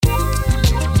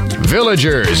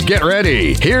Villagers, get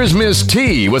ready. Here's Miss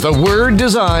T with a word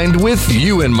designed with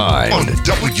you in mind. On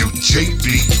WJBE.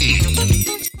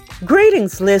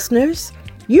 Greetings, listeners.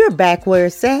 You're back where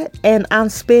it's at, and I'm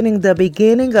spinning the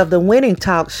beginning of the winning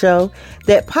talk show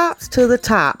that pops to the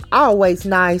top, always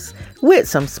nice, with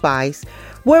some spice,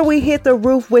 where we hit the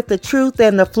roof with the truth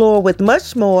and the floor with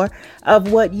much more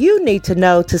of what you need to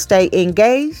know to stay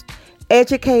engaged,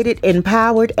 educated,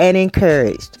 empowered, and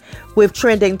encouraged, with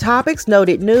trending topics,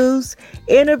 noted news,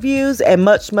 interviews, and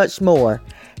much, much more.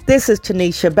 This is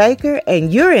Tanisha Baker,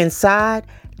 and you're inside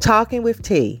Talking with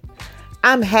T.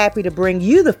 I'm happy to bring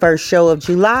you the first show of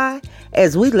July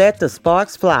as we let the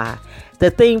sparks fly.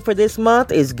 The theme for this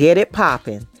month is Get It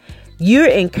Poppin'. You're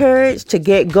encouraged to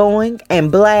get going and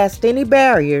blast any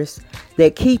barriers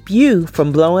that keep you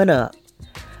from blowing up.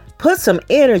 Put some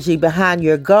energy behind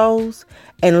your goals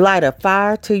and light a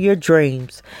fire to your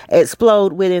dreams.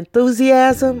 Explode with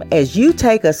enthusiasm as you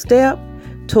take a step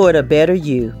toward a better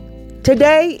you.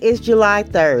 Today is July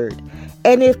 3rd,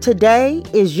 and if today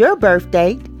is your birth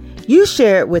date, you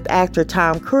share it with actor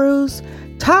Tom Cruise,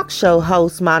 talk show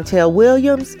host Montel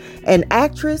Williams, and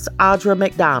actress Audra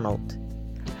McDonald.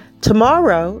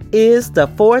 Tomorrow is the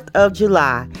 4th of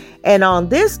July, and on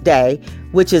this day,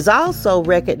 which is also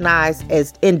recognized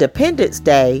as Independence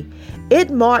Day, it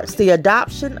marks the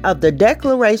adoption of the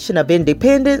Declaration of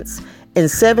Independence in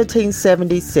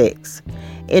 1776.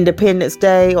 Independence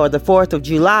Day, or the 4th of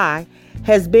July,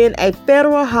 has been a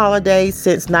federal holiday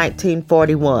since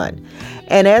 1941.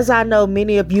 And as I know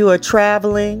many of you are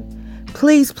traveling,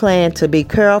 please plan to be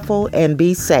careful and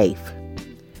be safe.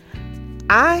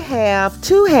 I have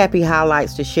two happy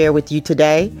highlights to share with you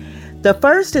today. The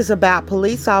first is about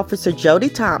police officer Jody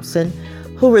Thompson,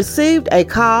 who received a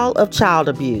call of child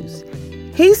abuse.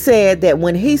 He said that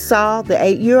when he saw the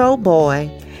 8-year-old boy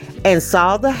and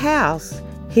saw the house,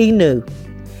 he knew.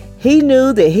 He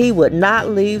knew that he would not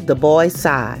leave the boy's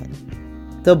side.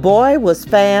 The boy was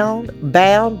found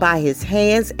bound by his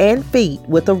hands and feet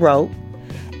with a rope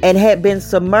and had been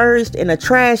submerged in a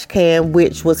trash can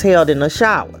which was held in a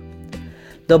shower.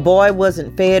 The boy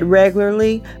wasn't fed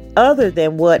regularly other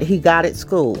than what he got at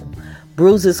school.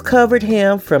 Bruises covered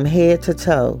him from head to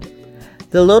toe.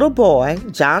 The little boy,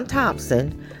 John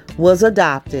Thompson, was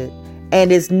adopted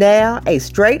and is now a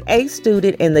straight A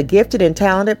student in the gifted and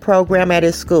talented program at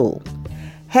his school.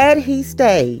 Had he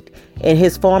stayed in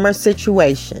his former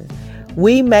situation,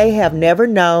 we may have never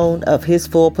known of his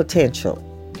full potential.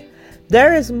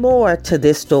 There is more to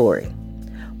this story.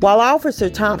 While Officer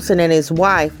Thompson and his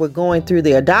wife were going through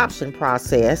the adoption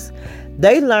process,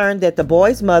 they learned that the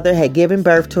boy's mother had given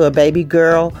birth to a baby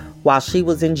girl while she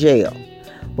was in jail.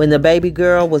 When the baby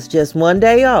girl was just 1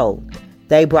 day old,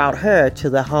 they brought her to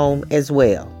the home as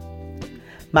well.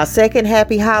 My second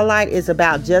happy highlight is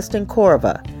about Justin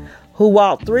Corva, who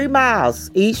walked 3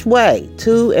 miles each way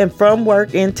to and from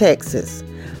work in Texas.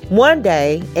 One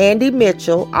day, Andy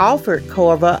Mitchell offered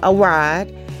Corva a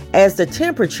ride as the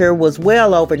temperature was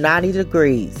well over 90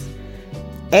 degrees.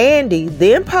 Andy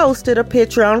then posted a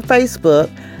picture on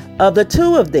Facebook of the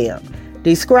two of them,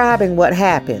 describing what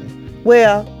happened.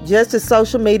 Well, just as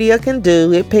social media can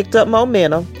do, it picked up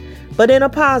momentum, but in a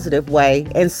positive way,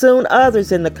 and soon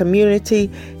others in the community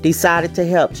decided to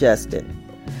help Justin.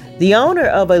 The owner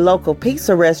of a local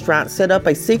pizza restaurant set up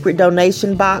a secret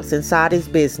donation box inside his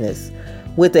business.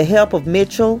 With the help of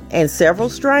Mitchell and several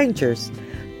strangers,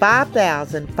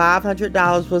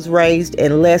 $5,500 was raised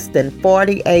in less than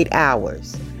 48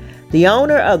 hours. The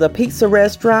owner of the pizza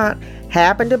restaurant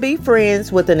happened to be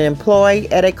friends with an employee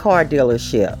at a car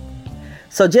dealership.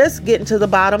 So just getting to the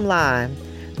bottom line,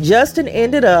 Justin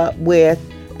ended up with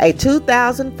a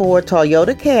 2004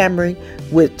 Toyota Camry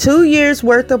with 2 years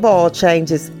worth of oil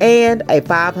changes and a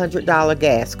 $500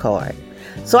 gas card.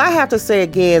 So I have to say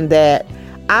again that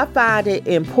I find it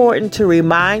important to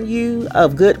remind you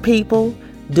of good people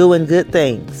doing good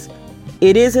things.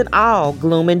 It isn't all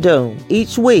gloom and doom.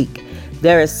 Each week,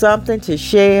 there is something to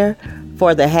share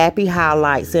for the happy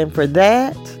highlights, and for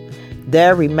that,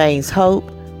 there remains hope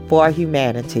for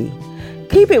humanity.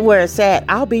 Keep it where it's at.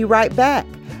 I'll be right back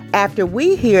after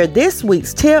we hear this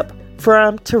week's tip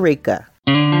from Tarika.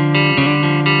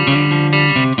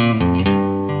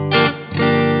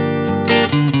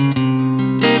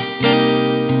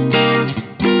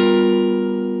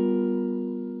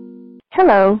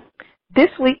 Hello. This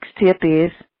week's tip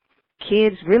is,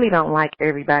 kids really don't like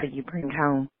everybody you bring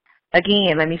home.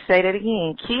 Again, let me say that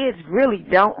again. Kids really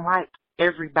don't like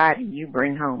everybody you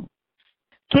bring home.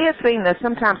 Kids seem to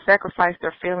sometimes sacrifice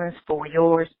their feelings for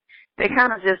yours. They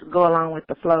kind of just go along with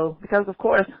the flow because, of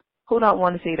course, who don't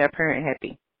want to see their parent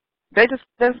happy? They just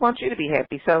want you to be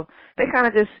happy. So they kind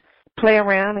of just play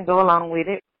around and go along with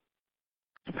it.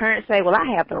 The parents say, well,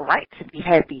 I have the right to be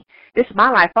happy. This is my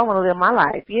life. I want to live my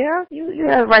life. Yeah, you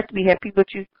have the right to be happy,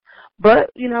 but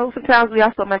sometimes we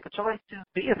also make a choice to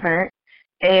be a parent.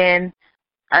 And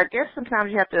I guess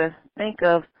sometimes you have to think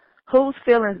of whose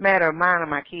feelings matter, mine or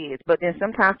my kids. But then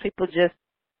sometimes people just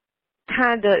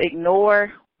kind of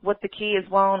ignore what the kids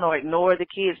want or ignore the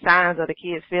kids' signs or the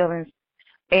kids' feelings,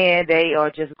 and they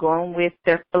are just going with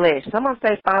their flesh. Someone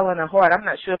say following their heart. I'm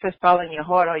not sure if it's following your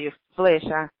heart or your flesh.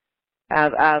 I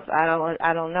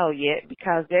don't know yet,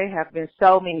 because there have been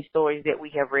so many stories that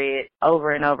we have read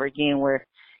over and over again where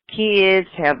kids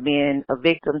have been a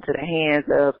victim to the hands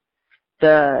of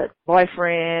the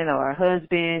boyfriend or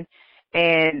husband.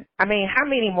 And, I mean, how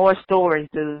many more stories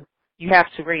do you have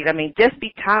to read? I mean, just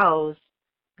because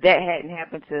that hadn't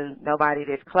happened to nobody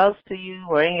that's close to you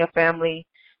or in your family,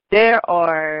 those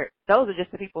are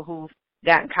just the people who've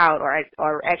gotten caught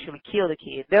or actually killed a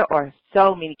kid. There are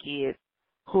so many kids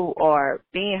who are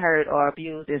being hurt or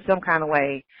abused in some kind of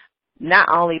way, not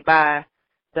only by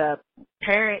the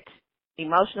parent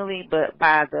emotionally, but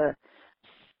by the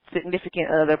significant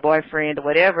other, boyfriend, or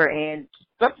whatever. And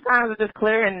sometimes it's just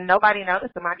clear and nobody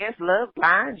notices them. I guess love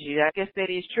blinds you. I guess that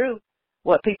is true,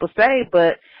 what people say.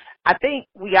 But I think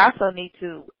we also need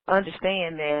to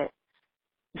understand that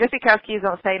just because kids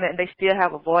don't say nothing, they still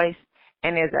have a voice.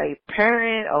 And as a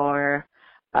parent or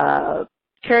a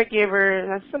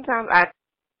caregiver, sometimes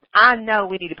I know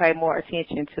we need to pay more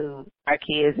attention to our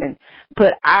kids and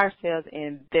put ourselves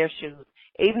in their shoes.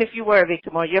 Even if you were a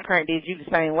victim or your parent did you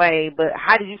the same way, but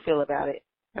how did you feel about it?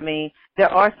 I mean, there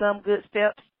are some good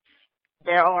steps.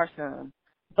 There are some.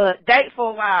 But date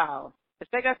for a while. If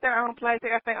they got their own place, they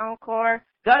got their own car,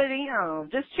 go to them.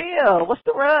 Just chill. What's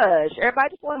the rush?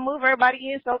 Everybody just want to move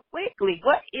everybody in so quickly.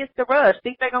 What is the rush?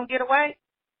 Think they're going to get away?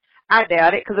 I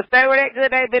doubt it, because if they were that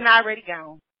good, they'd been already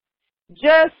gone.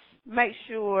 Just make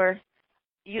sure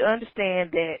you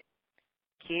understand that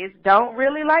kids don't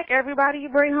really like everybody you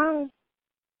bring home.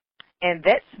 And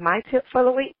that's my tip for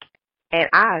the week. And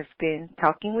I've been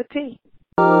talking with T.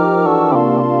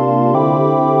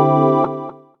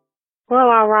 Well,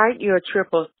 all right, your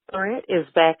triple threat is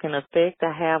back in effect.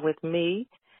 I have with me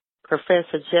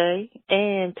Professor J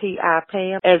and T.I.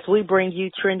 Pam as we bring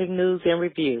you trending news in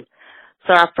review.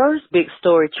 So our first big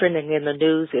story trending in the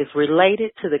news is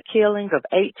related to the killing of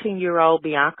 18-year-old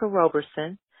Bianca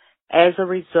Roberson as a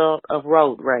result of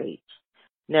road rage.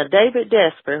 Now, David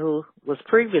Desper, who was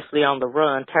previously on the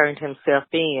run, turned himself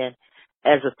in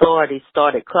as authorities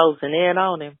started closing in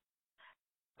on him.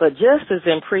 But just as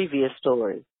in previous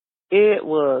stories, it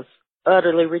was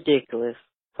utterly ridiculous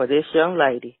for this young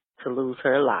lady to lose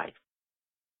her life.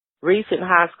 Recent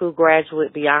high school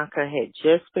graduate Bianca had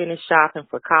just finished shopping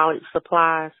for college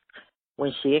supplies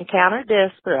when she encountered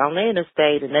Desper on the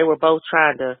interstate, and they were both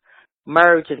trying to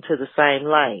merge into the same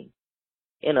lane.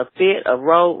 In a fit of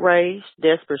road rage,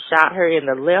 Desper shot her in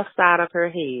the left side of her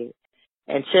head,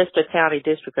 and Chester County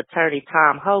District Attorney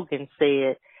Tom Hogan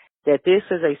said that this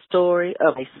is a story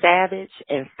of a savage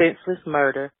and senseless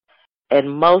murder, and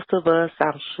most of us,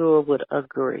 I'm sure, would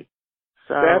agree.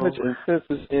 So, savage and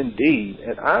senseless indeed,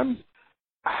 and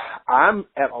I'm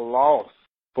at a loss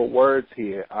for words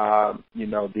here.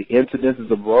 The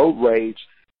incidences of road rage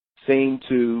seem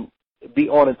to be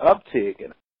on an uptick,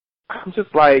 and I'm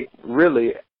just like,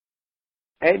 really,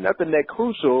 ain't nothing that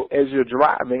crucial as you're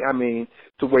driving. I mean,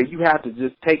 to where you have to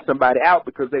just take somebody out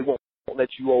because they won't let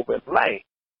you over in the lane.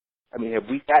 I mean, have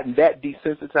we gotten that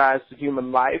desensitized to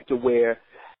human life to where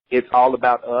it's all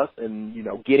about us and,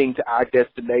 getting to our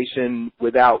destination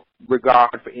without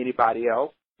regard for anybody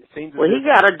else? It seems well, he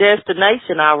got a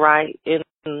destination, all right, in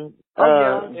jail.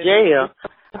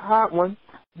 It's a hot one.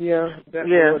 Yeah.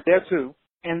 There too.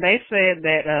 And they said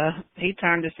that he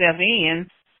turned himself in.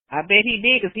 I bet he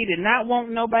did, because he did not want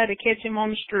nobody to catch him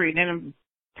on the street and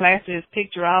plaster his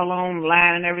picture all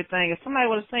online and everything. If somebody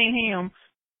would have seen him,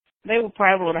 they would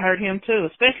probably would have hurt him too,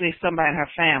 especially somebody in her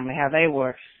family, how they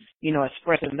were,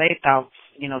 expressing their thoughts,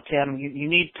 telling him, you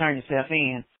need to turn yourself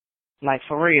in. Like,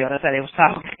 for real. That's how they was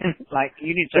talking. Like,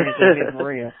 you need to turn yourself in for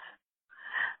real.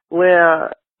 Well,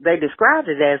 they described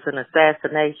it as an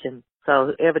assassination,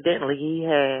 so evidently he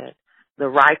had the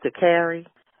right to carry,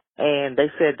 and they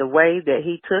said the way that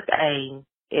he took aim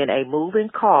in a moving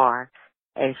car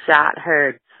and shot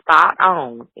her spot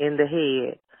on in the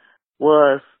head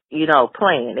was,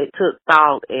 planned. It took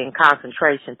thought and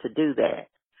concentration to do that.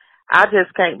 I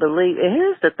just can't believe, and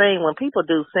here's the thing, when people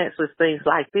do senseless things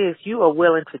like this, you are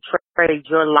willing to trade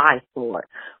your life for it.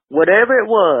 Whatever it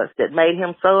was that made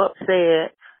him so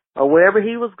upset, or wherever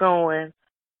he was going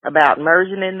about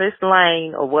merging in this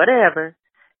lane or whatever,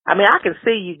 I mean, I can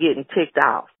see you getting ticked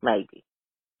off, maybe.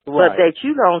 Right. But that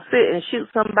you gonna sit and shoot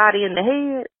somebody in the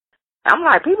head, I'm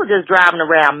like, people just driving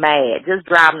around mad, just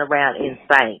driving around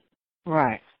insane.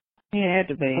 Right. It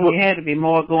had to be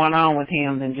more going on with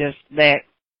him than just that,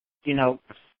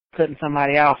 cutting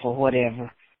somebody off or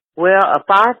whatever. Well, a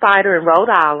firefighter in Rhode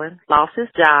Island lost his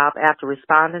job after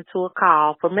responding to a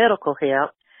call for medical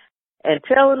help and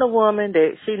telling the woman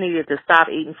that she needed to stop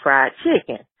eating fried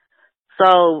chicken.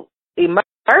 So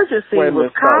emergency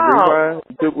was called.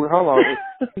 Hold on.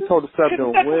 He told her to stop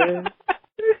doing what?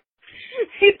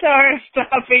 He told her to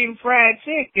stop eating fried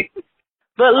chicken.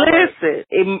 But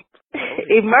listen,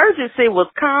 emergency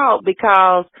was called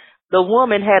because the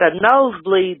woman had a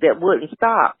nosebleed that wouldn't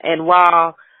stop. And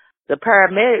while the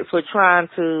paramedics were trying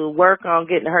to work on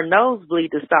getting her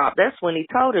nosebleed to stop, that's when he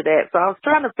told her that. So I was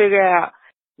trying to figure out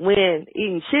when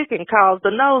eating chicken caused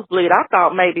the nosebleed. I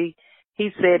thought maybe he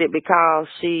said it because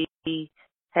she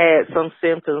had some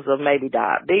symptoms of maybe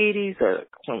diabetes or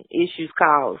some issues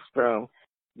caused from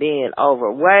being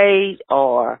overweight,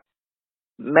 or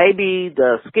maybe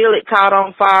the skillet caught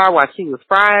on fire while she was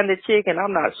frying the chicken.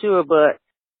 I'm not sure, but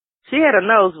she had a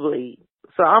nosebleed.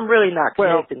 So I'm really not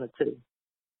connecting the two.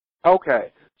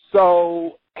 Okay.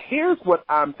 So here's what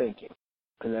I'm thinking,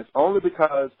 and that's only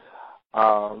because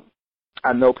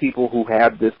I know people who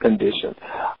have this condition.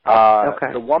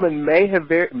 Okay. The woman may have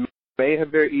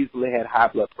very easily had high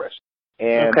blood pressure.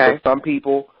 And for some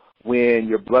people, when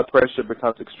your blood pressure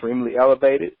becomes extremely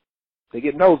elevated, they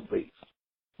get nosebleeds.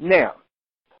 Now,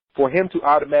 for him to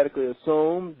automatically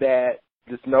assume that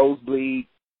this nosebleed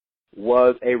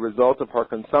was a result of her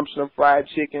consumption of fried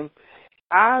chicken,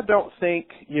 I don't think,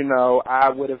 I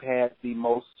would have had the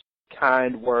most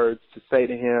kind words to say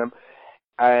to him.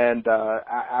 And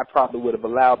I probably would have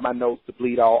allowed my nose to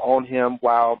bleed all on him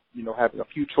while, having a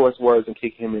few choice words and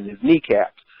kicking him in his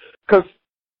kneecaps. Because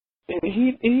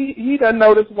he doesn't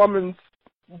know this woman's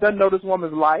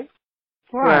life.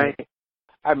 Right.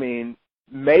 I mean,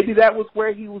 maybe that was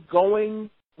where he was going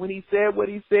when he said what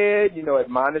he said,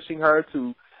 admonishing her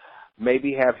to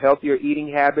maybe have healthier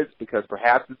eating habits because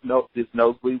perhaps this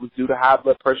nosebleed was due to high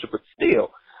blood pressure. But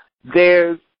still,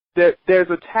 there's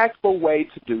a tactful way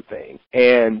to do things,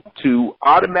 and to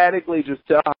automatically just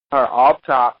tell her off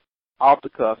the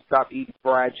cuff, stop eating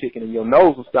fried chicken and your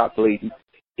nose will stop bleeding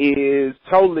is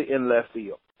totally in left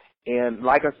field. And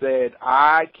like I said,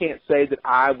 I can't say that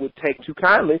I would take too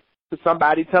kindly to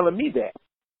somebody telling me that.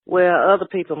 Well, other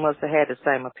people must have had the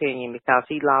same opinion because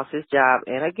he lost his job.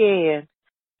 And again,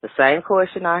 the same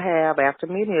question I have after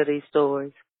many of these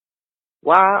stories.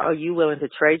 Why are you willing to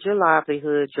trade your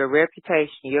livelihood, your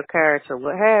reputation, your character,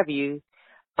 what have you,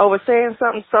 over saying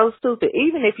something so stupid,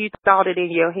 even if you thought it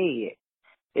in your head?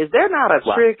 Is there not a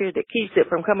trigger that keeps it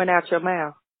from coming out your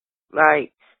mouth?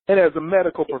 And as a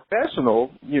medical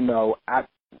professional,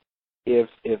 if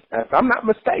I'm not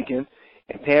mistaken,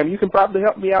 and Pam, you can probably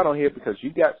help me out on here because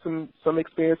you got some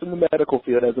experience in the medical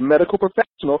field. As a medical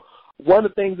professional, one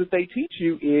of the things that they teach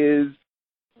you is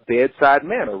bedside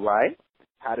manner, right?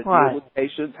 How to deal with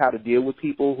patients, how to deal with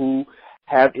people who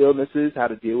have illnesses, how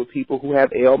to deal with people who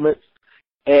have ailments.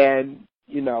 And,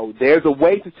 there's a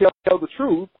way to tell the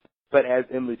truth, but as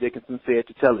Emily Dickinson said,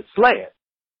 to tell it slant.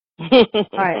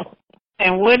 Right.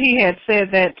 And would he had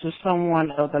said that to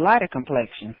someone of the lighter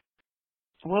complexion?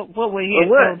 What would he have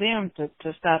told them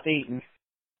to stop eating?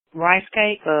 Rice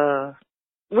cake?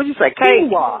 What'd you say?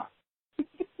 Cake? Quinoa.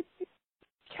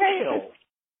 Kale.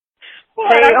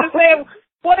 What? I just said,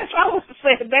 what if I was to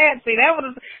say that? See,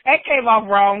 that came off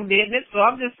wrong, didn't it? So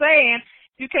I'm just saying,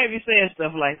 you can't be saying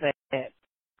stuff like that.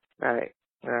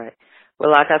 Right.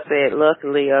 Well, like I said,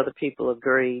 luckily other people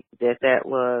agreed that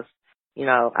was,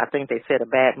 I think they set a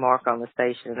bad mark on the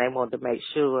station, and they wanted to make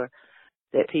sure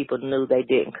that people knew they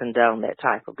didn't condone that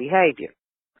type of behavior.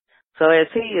 So as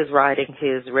he is writing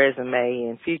his resume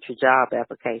and future job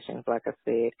applications, like I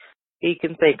said, he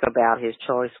can think about his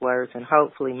choice words and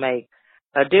hopefully make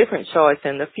a different choice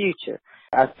in the future.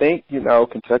 I think,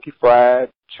 Kentucky Fried,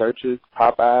 Church's,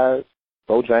 Popeyes,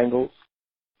 Bojangles,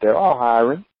 they're all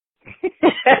hiring.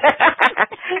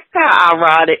 How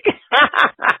ironic.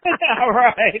 All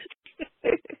right.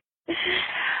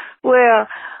 Well,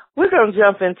 we're going to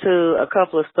jump into a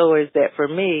couple of stories that, for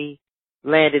me,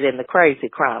 landed in the Crazy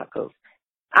Chronicles.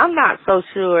 I'm not so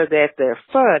sure that they're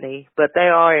funny, but they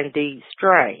are indeed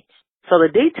strange. So the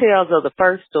details of the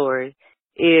first story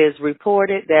is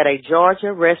reported that a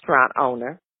Georgia restaurant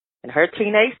owner and her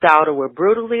teenage daughter were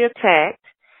brutally attacked,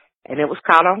 and it was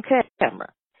caught on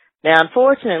camera. Now,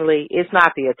 unfortunately, it's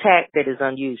not the attack that is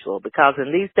unusual, because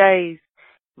in these days,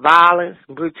 violence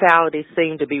and brutality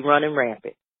seem to be running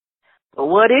rampant. But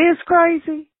what is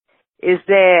crazy is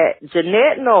that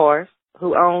Jeanette North,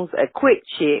 who owns a Quick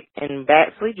Chick in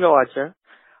Baxley, Georgia,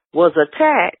 was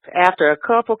attacked after a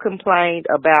couple complained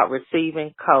about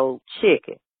receiving cold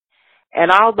chicken.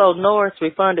 And although Norris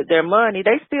refunded their money,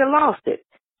 they still lost it.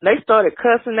 They started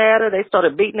cussing at her. They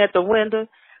started beating at the window.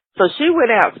 So she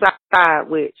went outside,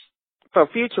 which, for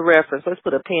future reference, let's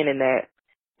put a pin in that.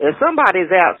 If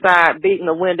somebody's outside beating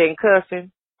the window and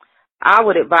cussing, I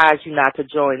would advise you not to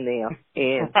join them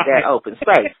in that open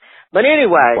space. But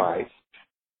anyway,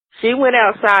 she went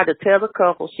outside to tell the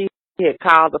couple she had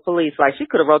called the police. Like, she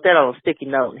could have wrote that on a sticky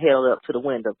note and held it up to the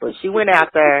window. But she went out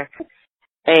there,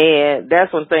 and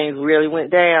that's when things really went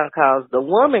down, because the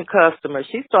woman customer,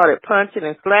 she started punching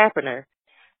and slapping her.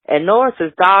 And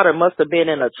Norris's daughter must have been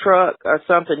in a truck or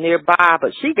something nearby,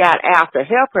 but she got out to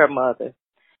help her mother.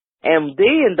 And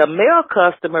then the male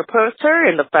customer punched her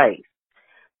in the face.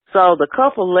 So the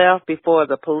couple left before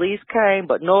the police came,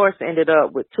 but Norris ended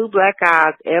up with 2 black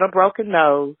eyes and a broken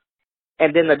nose.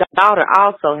 And then the daughter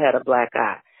also had a black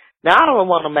eye. Now, I don't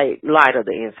want to make light of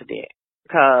the incident,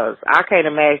 because I can't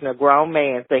imagine a grown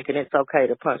man thinking it's okay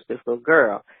to punch this little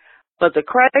girl. But the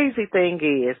crazy thing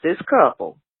is, this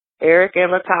couple, Eric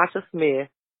and Latasha Smith,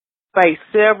 faced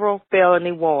several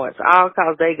felony warrants, all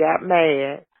because they got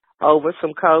mad over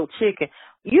some cold chicken.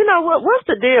 You know what? What's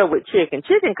the deal with chicken?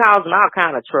 Chicken causing all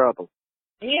kind of trouble.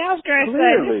 Yeah, I was going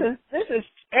to say, this is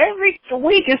every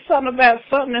week is something about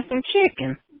something and some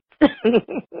chicken.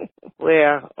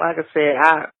 Well, like I said,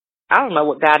 I don't know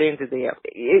what got into them.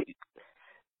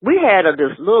 We had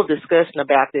this little discussion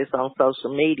about this on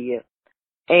social media,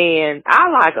 and I,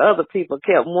 like other people,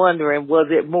 kept wondering, was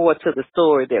it more to the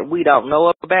story that we don't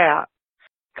know about?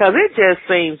 Because it just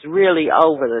seems really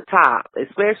over the top,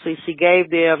 especially she gave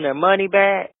them their money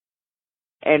back,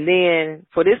 and then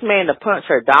for this man to punch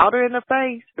her daughter in the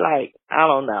face, like, I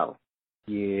don't know.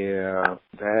 Yeah,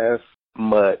 that's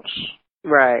much.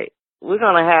 Right. We're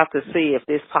going to have to see if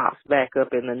this pops back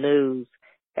up in the news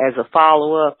as a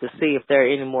follow-up to see if there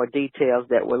are any more details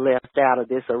that were left out of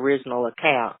this original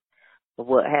account of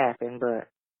what happened. But,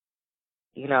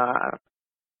 you know,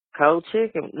 cold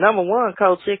chicken, number one,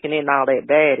 cold chicken isn't all that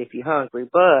bad if you're hungry.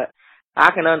 But I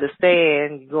can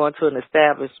understand you going to an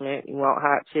establishment, you want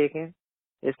hot chicken.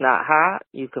 It's not hot.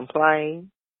 You complain.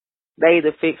 They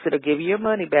either fix it or give you your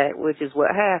money back, which is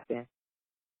what happened.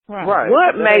 Right.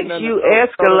 What makes you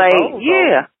escalate?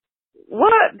 Yeah.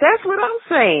 What? That's what I'm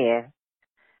saying.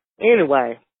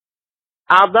 Anyway,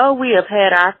 although we have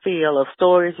had our fill of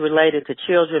stories related to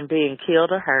children being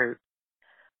killed or hurt,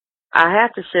 I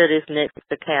have to share this next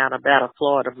account about a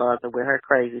Florida mother with her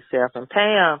crazy self. And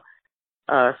Pam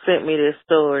sent me this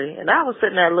story, and I was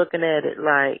sitting there looking at it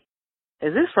like,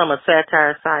 is this from a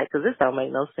satire site? Because this don't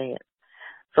make no sense.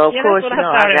 So, of course, that's what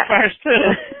I thought at first,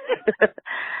 too.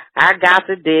 I got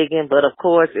to digging, but, of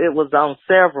course, it was on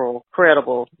several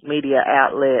credible media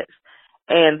outlets.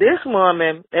 And this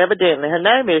woman, evidently, her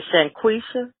name is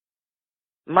Shanquisha,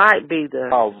 might be the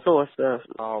source of,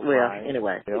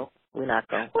 anyway, we're not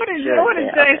going to. What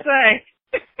did Jay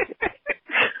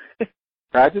say?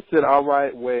 I just said, all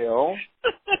right, well.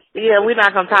 Yeah, we're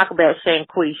not going to talk about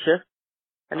Shanquisha.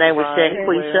 Her name was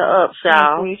Shanquisha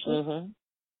Upshaw. Mm-hmm.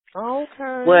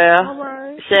 Okay. Well,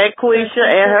 Shanquisha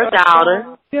and her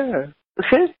daughter. Yeah.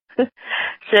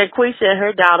 Shanquisha and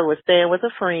her daughter were staying with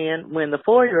a friend when the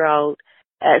 4-year-old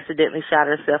accidentally shot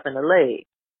herself in the leg.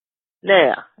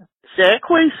 Now,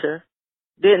 Shanquisha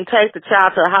didn't take the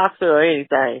child to the hospital or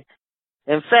anything.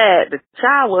 In fact, the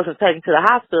child wasn't taken to the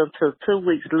hospital until 2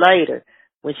 weeks later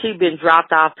when she'd been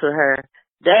dropped off to her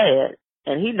dad,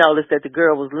 and he noticed that the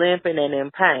girl was limping and in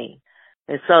pain.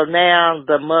 And so now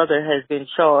the mother has been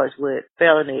charged with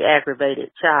felony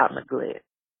aggravated child neglect.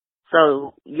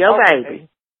 So your baby,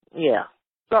 yeah.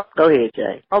 So, go ahead,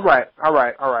 Jay. All right.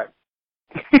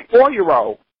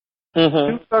 4-year-old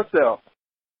shoots herself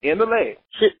in the leg.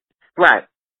 Right.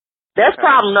 That's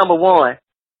problem number one.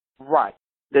 Right.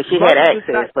 That she had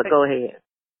access, but go ahead.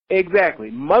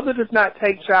 Exactly. Mother does not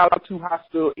take child to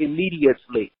hospital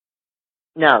immediately.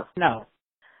 No.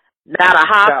 Not a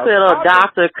hospital,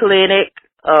 doctor, clinic,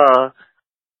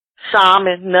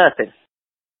 shaman, nothing.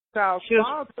 She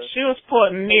was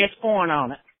putting Neosporin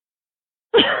on it.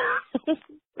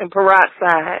 And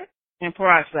peroxide.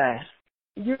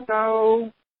 You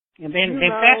know. And then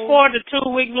fast forward to 2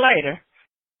 weeks later.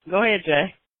 Go ahead,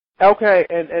 Jay. Okay,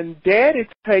 and daddy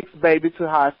takes baby to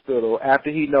hospital after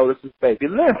he notices baby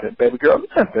girl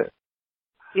limping.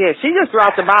 Yeah, she just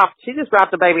dropped him off. She just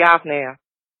dropped the baby off now.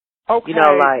 Okay. You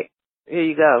know, like, here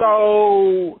you go.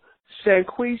 So,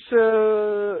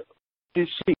 Shanquisha Did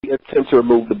she attempt to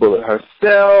remove the bullet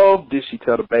herself? Did she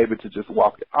tell the baby to just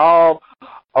walk it off?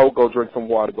 Oh, go drink some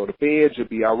water, go to bed, you'll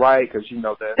be all right, because you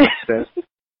know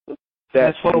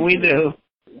that's what we do.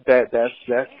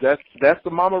 That's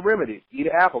the mama remedy. Eat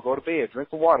an apple, go to bed, drink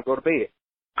some water, go to bed.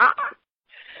 Not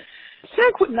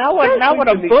with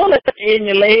a bullet in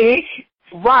your leg.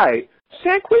 Right.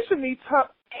 Shanquisha needs her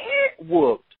aunt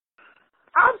whooped.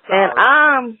 I'm sorry.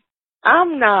 And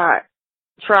I'm not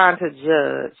trying to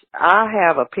judge. I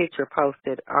have a picture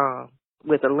posted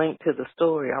with a link to the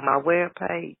story on my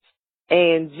webpage.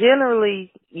 And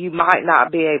generally, you might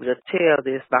not be able to tell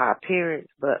this by appearance,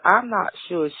 but I'm not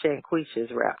sure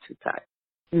Shanquisha's wrapped too tight.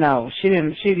 No, she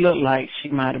didn't. She looked like she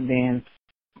might have been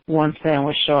one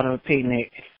sandwich short of a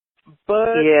picnic.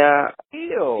 But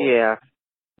still, yeah.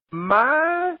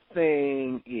 My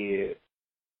thing is,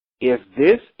 if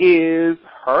this is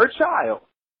her child,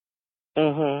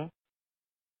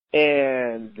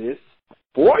 and this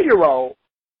 4-year-old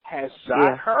has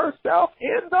shot herself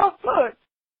in the foot,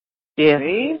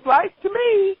 seems like to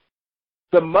me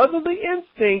the motherly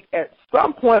instinct at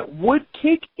some point would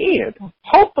kick in,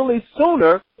 hopefully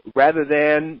sooner rather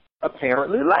than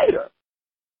apparently later.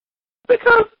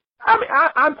 Because I mean,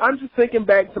 I'm just thinking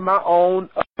back to my own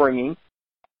upbringing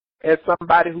as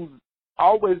somebody who's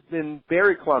always been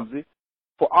very clumsy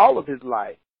for all of his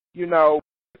life. You know,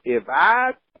 if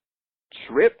I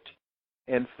tripped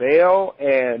and fell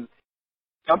and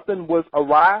something was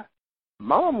awry,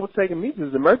 Mom was taking me to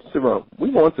the emergency room. We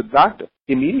went to the doctor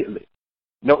immediately.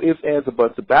 No ifs, ands, or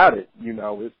buts about it. You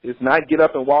know, it's not get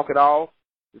up and walk it off.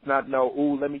 It's not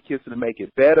let me kiss it to make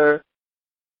it better.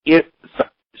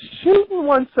 Shooting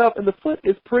oneself in the foot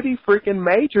is pretty freaking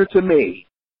major to me.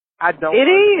 I don't. It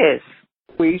is.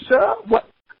 Quisha, what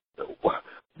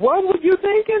were you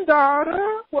thinking,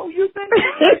 daughter? What were you thinking?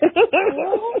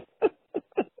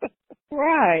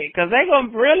 Right, because they're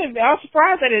going to really, I'm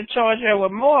surprised they didn't charge her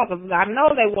with more, because I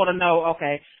know they want to know,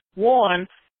 okay, one,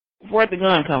 where'd the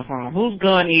gun come from? Whose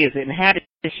gun is it, and how did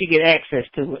she get access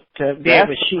to it to be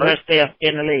able to shoot herself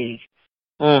in the leg?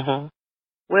 Well,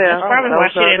 that's probably why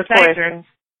she didn't take her.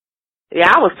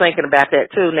 Yeah, I was thinking about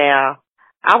that too now.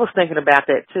 I was thinking about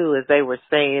that too as they were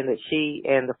saying that she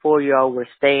and the 4-year-old were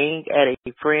staying at a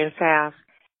friend's house,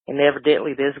 and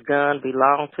evidently this gun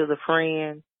belonged to the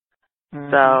friend.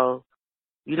 So,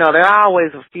 you know, there are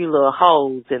always a few little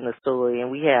holes in the story, and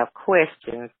we have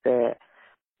questions that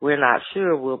we're not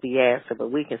sure will be answered,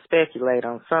 but we can speculate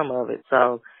on some of it.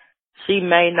 So she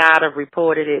may not have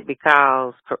reported it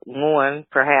because, one,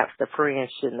 perhaps the friend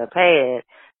shouldn't have had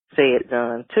said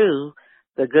gun. Two,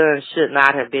 the gun should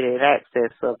not have been in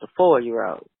access of the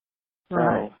 4-year-old.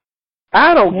 Right. So,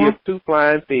 I don't give two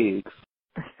flying figs.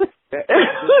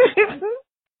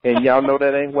 And y'all know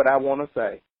that ain't what I want to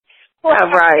say.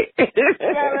 Right.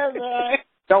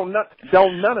 Don't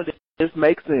none of this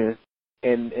make sense.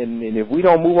 And if we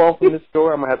don't move on from this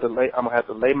story, I'm gonna have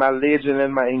to lay my religion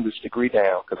and my English degree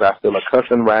down because I feel a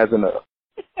cussing rising up.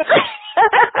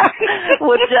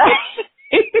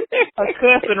 A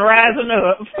cussing rising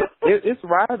up. It's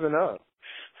rising up.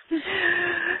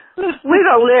 We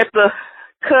don't let the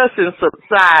cussing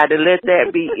subside and let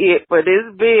that be it for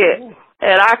this bit.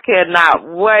 And I cannot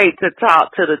wait to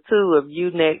talk to the two of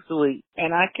you next week.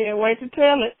 And I can't wait to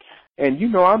tell it. And you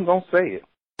know I'm going to say it.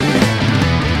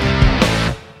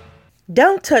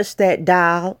 Don't touch that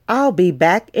dial. I'll be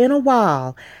back in a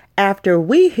while after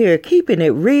we hear Keeping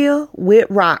It Real with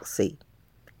Roxy.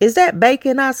 Is that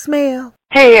bacon I smell?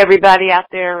 Hey, everybody out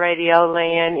there in Radio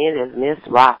Land. It is Miss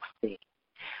Roxy.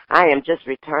 I am just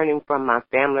returning from my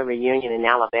family reunion in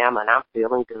Alabama, and I'm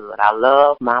feeling good. I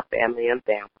love my family in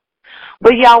Bama.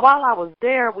 But, y'all, while I was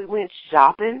there, we went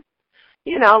shopping.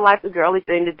 You know, like the girly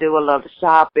thing to do. I love to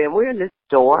shop. And we're in this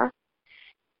store.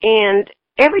 And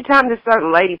every time this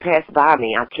certain lady passed by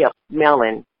me, I kept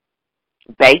smelling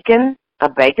bacon, a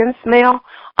bacon smell,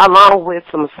 along with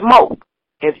some smoke,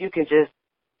 if you can just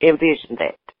envision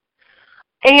that.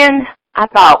 And I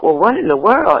thought, well, what in the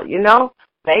world, you know,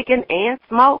 bacon and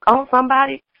smoke on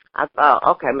somebody? I thought,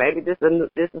 okay, maybe this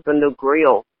is a new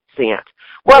grill scent.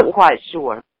 Wasn't quite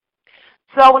sure.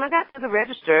 So when I got to the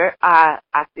register, I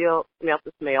still smelled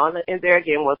the smell, and there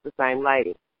again was the same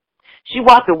lady. She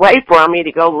walked away from me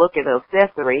to go look at the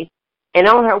accessory, and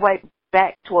on her way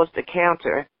back towards the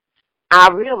counter, I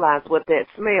realized what that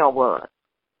smell was.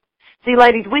 See,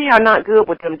 ladies, we are not good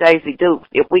with them Daisy Dukes.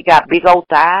 If we got big old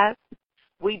thighs,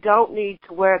 we don't need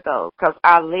to wear those because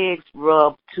our legs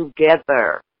rub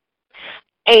together.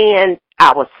 And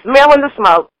I was smelling the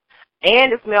smoke,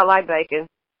 and it smelled like bacon.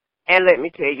 And let me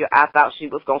tell you, I thought she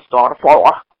was going to start a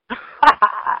fire.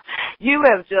 You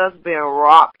have just been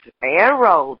rocked and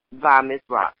rolled by Miss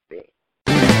Roxy.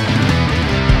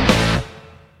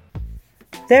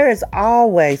 There is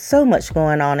always so much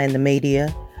going on in the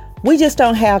media. We just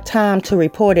don't have time to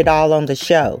report it all on the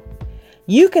show.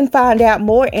 You can find out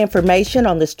more information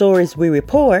on the stories we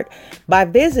report by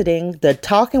visiting the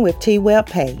Talking with T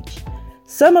webpage.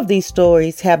 Some of these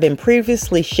stories have been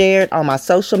previously shared on my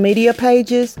social media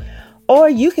pages, or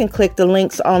you can click the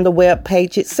links on the web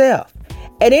page itself.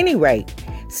 At any rate,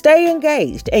 stay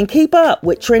engaged and keep up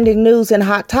with trending news and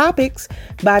hot topics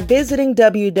by visiting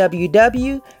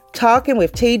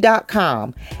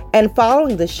www.talkingwitht.com and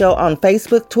following the show on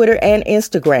Facebook, Twitter, and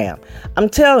Instagram. I'm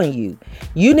telling you,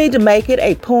 you need to make it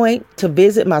a point to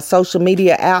visit my social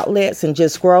media outlets and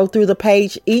just scroll through the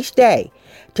page each day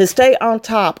to stay on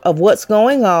top of what's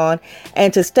going on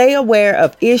and to stay aware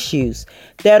of issues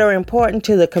that are important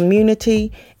to the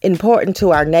community, important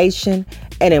to our nation,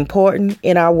 and important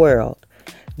in our world.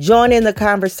 Join in the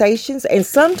conversations and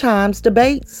sometimes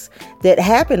debates that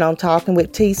happen on Talking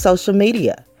with T social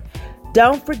media.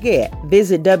 Don't forget,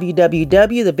 visit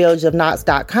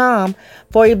www.thevillageofknox.com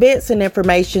for events and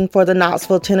information for the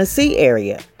Knoxville, Tennessee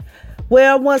area.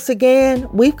 Well, once again,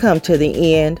 we've come to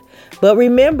the end. But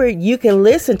remember, you can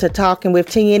listen to Talking with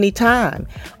T anytime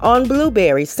on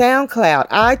Blueberry, SoundCloud,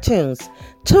 iTunes,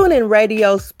 TuneIn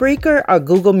Radio, Spreaker, or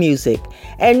Google Music.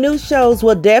 And new shows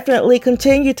will definitely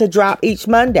continue to drop each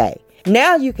Monday.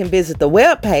 Now you can visit the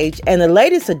webpage and the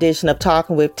latest edition of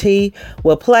Talking with T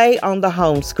will play on the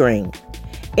home screen.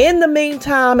 In the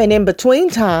meantime and in between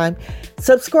time,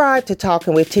 subscribe to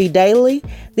Talking with T Daily,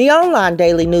 the online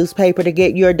daily newspaper to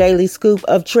get your daily scoop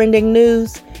of trending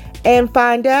news and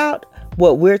find out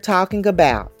what we're talking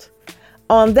about.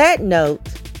 On that note,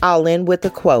 I'll end with a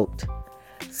quote.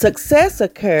 Success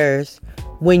occurs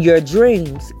when your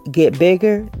dreams get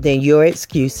bigger than your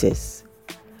excuses.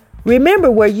 Remember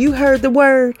where you heard the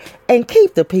word and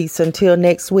keep the peace until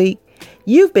next week.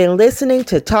 You've been listening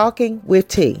to Talking with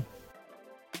T.